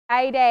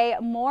Friday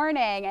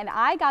morning, and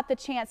I got the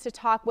chance to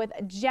talk with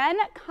Jenn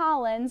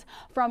Collins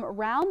from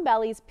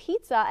Roundbelly's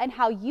Pizza and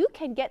how you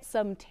can get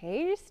some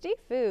tasty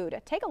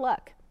food. Take a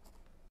look.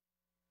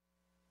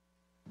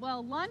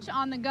 Well, lunch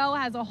on the go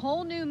has a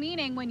whole new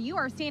meaning when you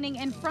are standing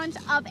in front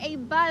of a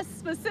bus,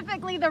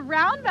 specifically the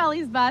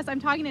Roundbelly's bus. I'm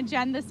talking to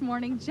Jenn this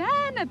morning.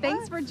 Jenn,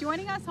 thanks for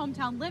joining us,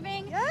 Hometown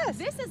Living. Yes.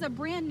 This is a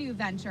brand new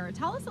venture.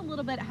 Tell us a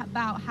little bit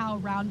about how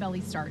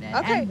Roundbelly started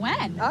and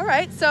when. All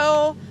right,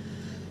 so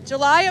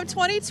July of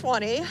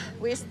 2020,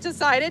 we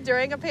decided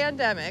during a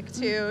pandemic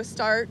to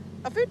start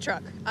a food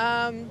truck.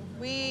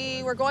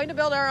 We were going to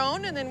build our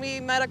own, and then we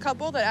met a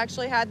couple that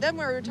actually had them.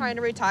 We were trying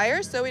to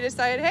retire, so we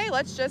decided, hey,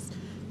 let's just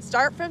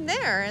start from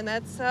there, and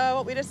that's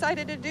what we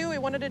decided to do. We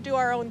wanted to do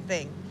our own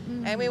thing,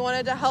 and we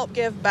wanted to help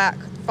give back,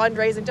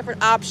 fundraising,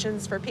 different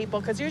options for people,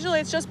 because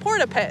usually it's just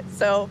porta pits.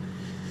 So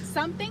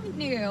something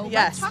new. Yes.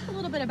 Let's talk a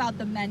little bit about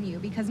the menu,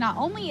 because not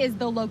only is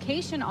the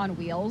location on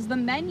wheels, the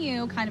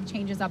menu kind of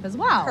changes up as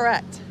well.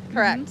 Correct.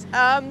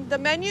 The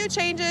menu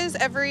changes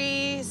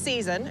every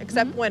season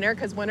except winter,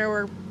 because winter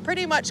we're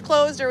pretty much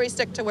closed, or we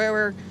stick to where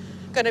we're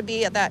going to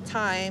be at that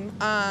time.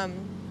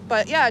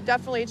 But yeah, it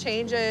definitely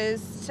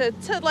changes to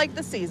like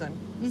the season.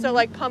 So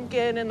like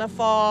pumpkin in the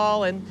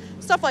fall and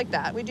stuff like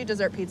that. We do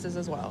dessert pizzas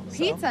as well.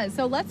 Pizzas.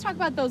 So let's talk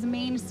about those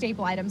main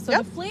staple items. So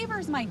the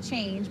flavors might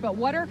change, but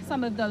what are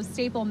some of those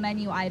staple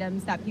menu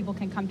items that people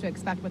can come to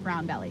expect with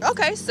Roundbelly?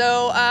 Okay,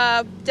 so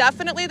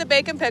definitely the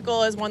bacon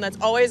pickle is one that's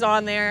always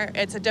on there.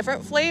 It's a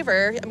different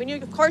flavor. I mean,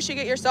 of course you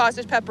get your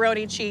sausage,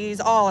 pepperoni, cheese,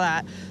 all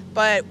that.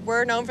 But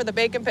we're known for the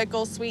bacon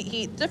pickle, sweet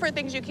heat, different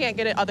things you can't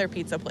get at other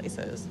pizza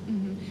places.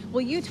 Well,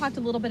 you talked a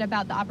little bit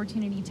about the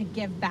opportunity to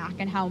give back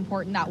and how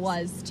important that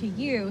was to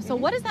you. So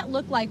what does that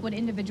look like when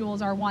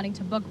individuals are wanting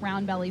to book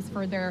Roundbelly's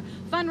for their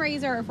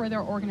fundraiser or for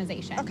their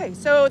organization? Okay,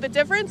 so the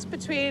difference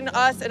between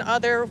us and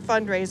other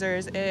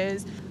fundraisers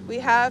is we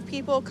have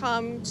people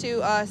come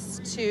to us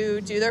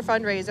to do their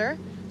fundraiser.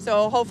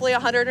 So hopefully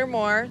 100 or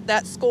more,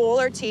 that school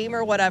or team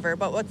or whatever.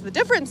 But what the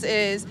difference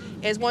is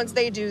once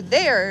they do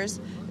theirs,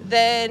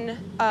 then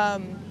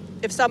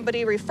if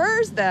somebody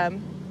refers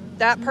them,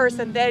 that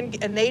person then,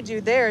 and they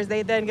do theirs,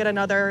 they then get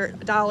another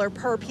 $1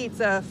 per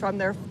pizza from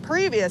their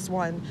previous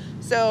one.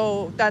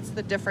 So that's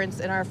the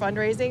difference in our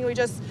fundraising.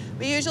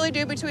 We usually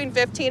do between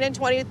 15 and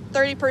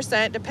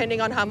 30%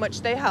 depending on how much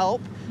they help.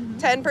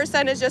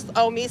 10% is just,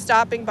 me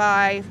stopping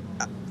by,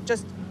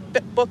 just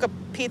book a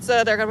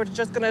pizza, they're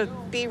just gonna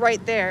be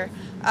right there.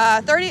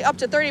 Up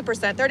to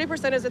 30%.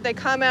 30% is that they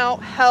come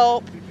out,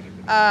 help,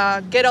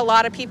 get a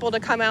lot of people to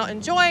come out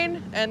and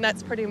join, and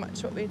that's pretty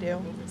much what we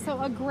do. So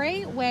a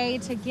great way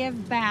to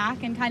give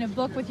back and kind of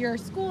book with your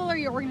school or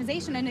your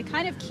organization, and it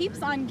kind of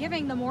keeps on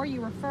giving the more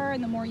you refer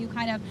and the more you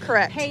kind of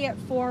pay it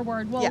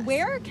forward. Well,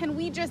 where can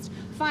we just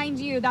find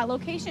you? That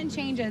location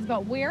changes,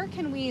 but where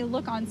can we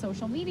look on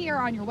social media or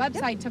on your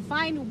website to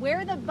find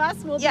where the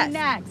bus will be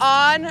next?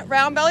 On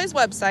Roundbelly's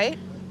website,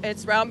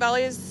 it's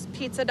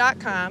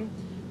roundbellyspizza.com.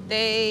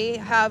 It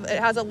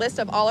has a list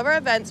of all of our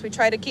events. We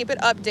try to keep it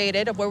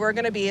updated of where we're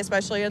going to be,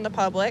 especially in the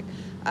public.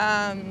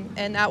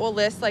 And that will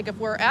list like if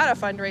we're at a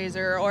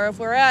fundraiser or if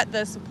we're at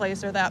this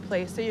place or that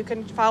place. So you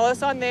can follow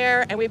us on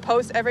there, and we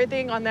post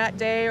everything on that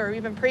day or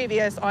even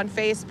previous on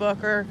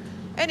Facebook or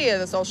any of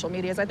the social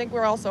medias. I think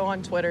we're also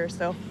on Twitter.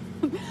 So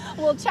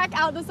well, check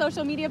out the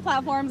social media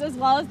platforms as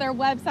well as their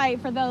website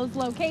for those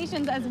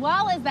locations, as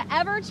well as the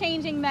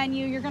ever-changing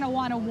menu. You're going to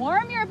want to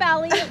warm your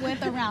belly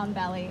with a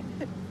Roundbelly.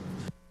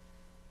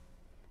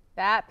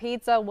 That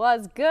pizza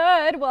was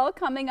good. Well,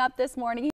 coming up this morning.